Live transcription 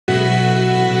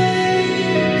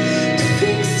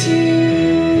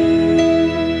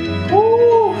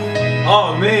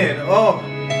man,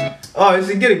 oh, is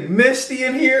it getting misty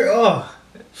in here?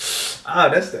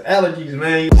 That's the allergies,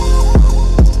 man.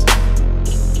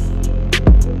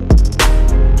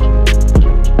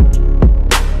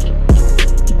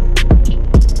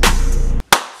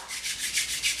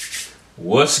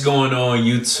 What's going on,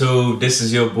 YouTube? This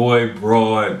is your boy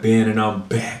Broadband, and I'm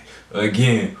back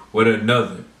again with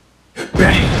another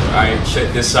bang. Alright,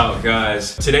 check this out,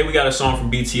 guys. Today we got a song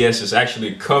from BTS. It's actually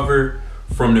a cover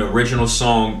from the original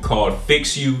song called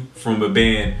Fix You from a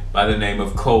band by the name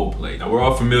of Coldplay. Now, we're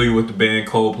all familiar with the band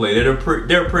Coldplay.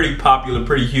 They're a pretty popular,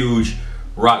 pretty huge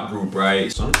rock group,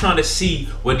 right? So I'm trying to see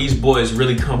what these boys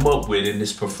really come up with in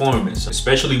this performance,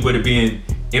 especially with it being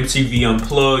MTV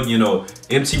Unplugged. You know,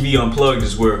 MTV Unplugged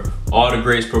is where all the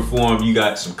greats perform. You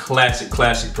got some classic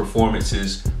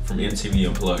performances from MTV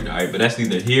Unplugged, all right? But that's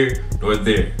neither here nor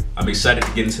there. I'm excited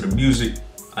to get into the music.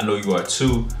 I know you are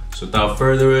too. So without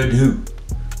further ado,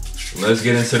 let's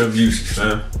get into the music,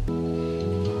 man.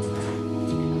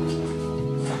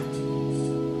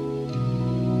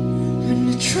 When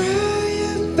you try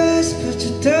your best, but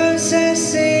you don't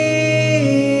succeed.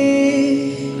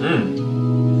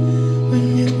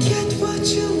 When you get what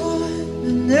you want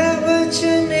and not what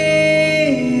you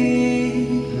need.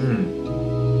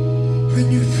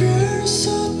 When you feel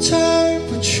so tired,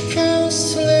 but you can't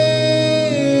sleep.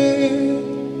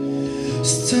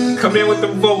 Come in with the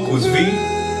vocals, V.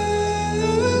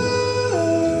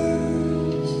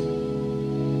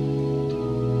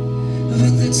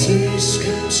 When the tears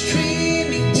come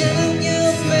streaming down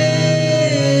your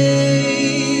face.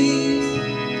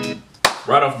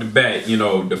 Right off the bat, you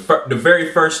know, the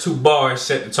very first two bars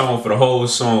set the tone for the whole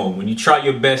song. When you try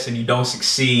your best and you don't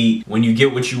succeed, when you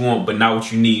get what you want but not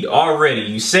what you need, already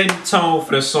you set the tone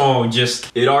for the song. Just,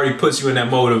 it already puts you in that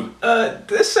mode of,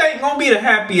 this ain't gonna be the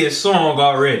happiest song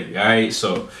already, alright?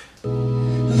 So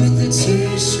when the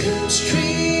tears come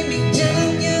streaming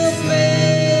down your face.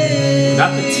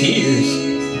 not the tears.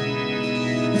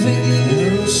 When you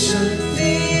lose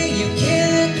something you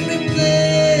can't replace.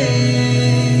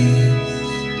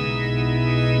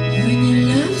 When you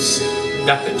love someone.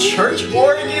 Got the church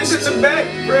organs in the back,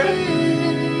 bruh.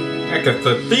 Like a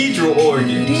cathedral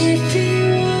organs. If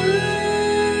you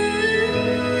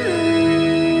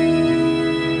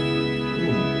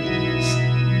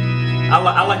I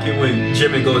like it when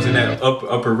Jimmy goes in that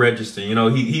upper register. You know,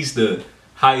 he's the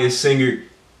highest singer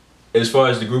as far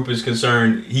as the group is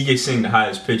concerned. He can sing the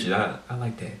highest pitches. I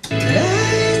like that.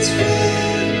 let's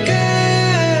forget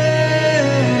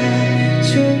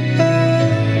your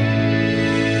heart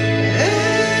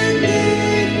and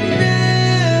ignite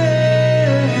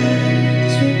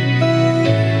your heart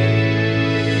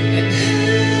and how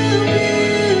we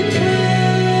try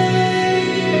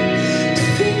to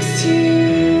fix you.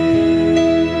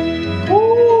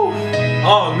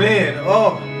 Oh man,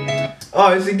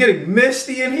 oh, is it getting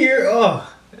misty in here?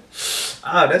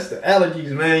 That's the allergies,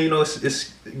 man. You know,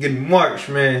 it's getting March,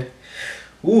 man.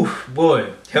 Ooh,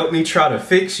 boy, help me try to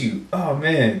fix you. Oh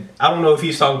man, I don't know if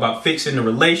he's talking about fixing the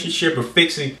relationship or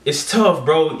fixing. It's tough,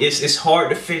 bro. It's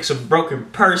hard to fix a broken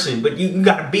person, but you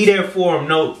gotta be there for him.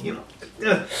 No, you know.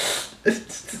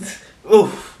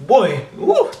 Oh boy,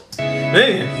 ooh,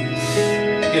 man,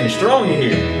 it's getting strong in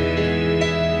here.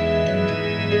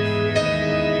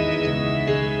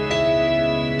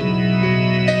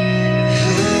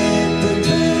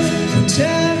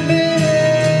 Time below.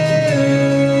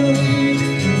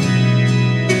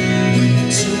 When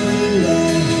you're too in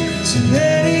love to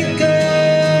let it go.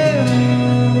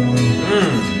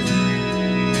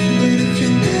 But if you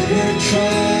never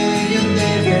try, you'll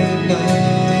never know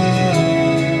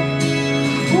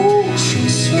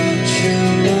just what you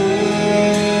know.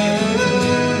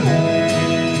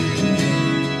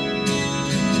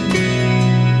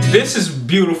 This is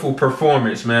beautiful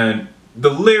performance, man. The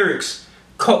lyrics,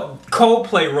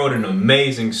 Coldplay wrote an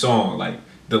amazing song. Like,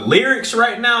 the lyrics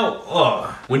right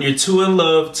now, when you're too in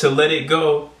love to let it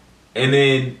go, and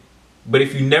then, but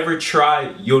if you never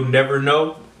try, you'll never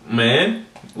know. Man,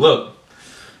 look,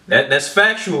 that's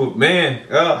factual, man.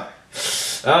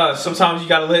 Sometimes you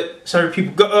gotta let certain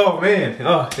people go. Oh man,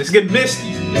 it's getting misty.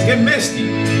 It's getting misty.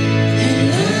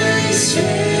 And I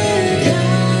swear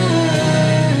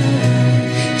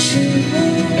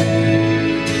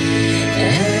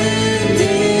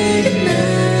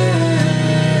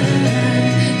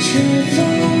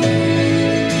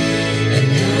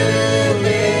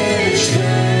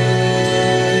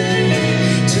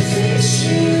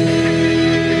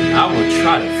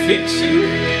try to fix you.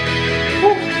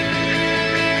 Whew.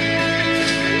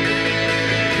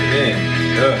 Man,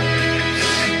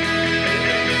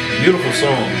 beautiful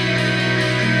song.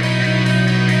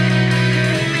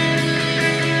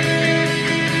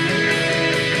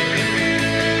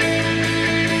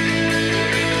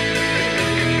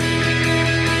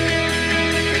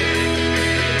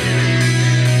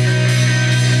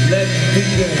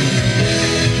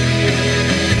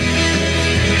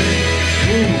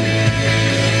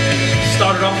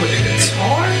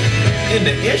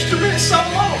 instrument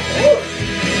solo. Woo.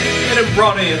 And it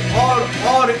brought in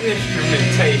all the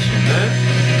instrumentation, man.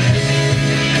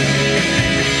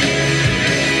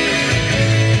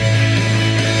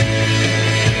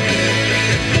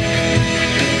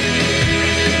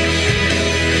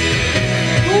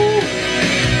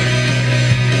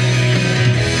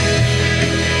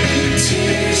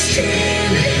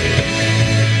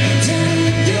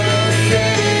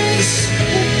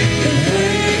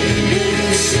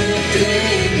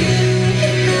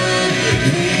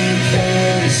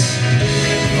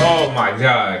 Oh my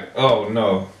God, oh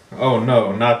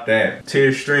no, not that.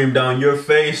 Tears stream down your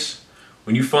face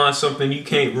when you find something you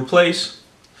can't replace.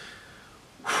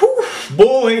 Whew,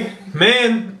 boy,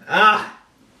 man,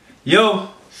 yo,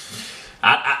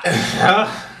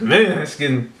 man, it's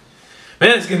getting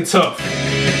tough.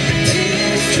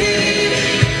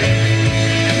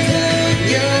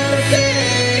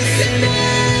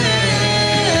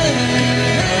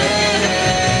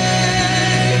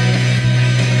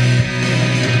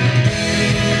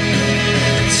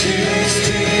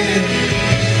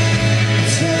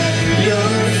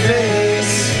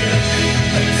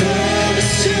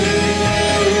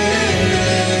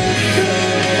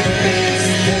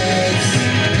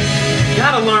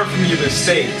 Learn from your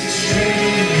mistakes.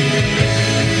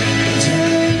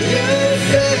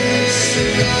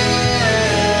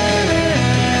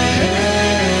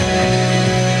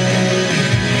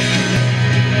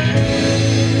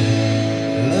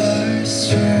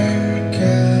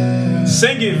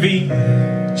 Sing it, V.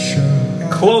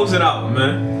 Close it out,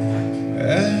 man.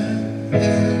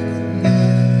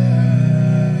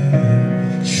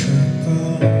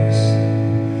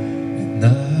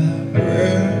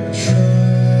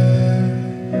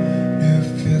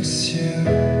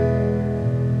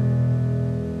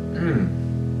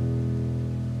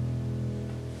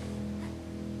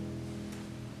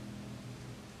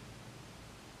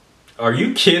 Are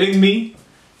you kidding me?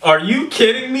 Are you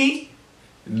kidding me?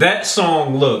 That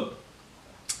song, look,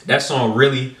 that song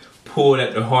really pulled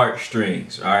at the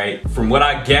heartstrings, all right? From what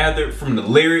I gathered from the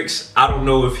lyrics, I don't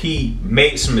know if he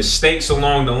made some mistakes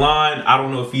along the line. I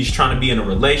don't know if he's trying to be in a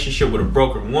relationship with a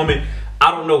broken woman.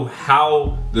 I don't know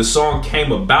how the song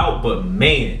came about, but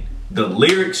man, the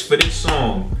lyrics for this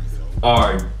song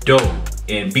are dope.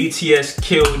 And BTS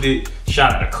killed it.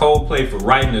 Shout out to Coldplay for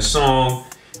writing the song.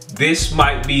 This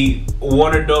might be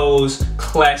one of those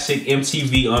classic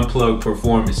MTV Unplugged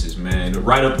performances, man.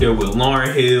 Right up there with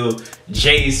Lauryn Hill,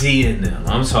 Jay-Z and them.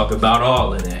 I'm talking about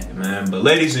all of that, man. But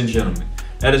ladies and gentlemen,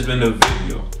 that has been the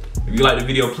video. If you like the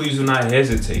video, please do not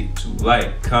hesitate to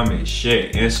like, comment, share,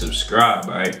 and subscribe,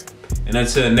 all right? And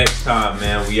until next time,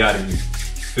 man, we out of here.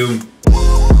 Feel me?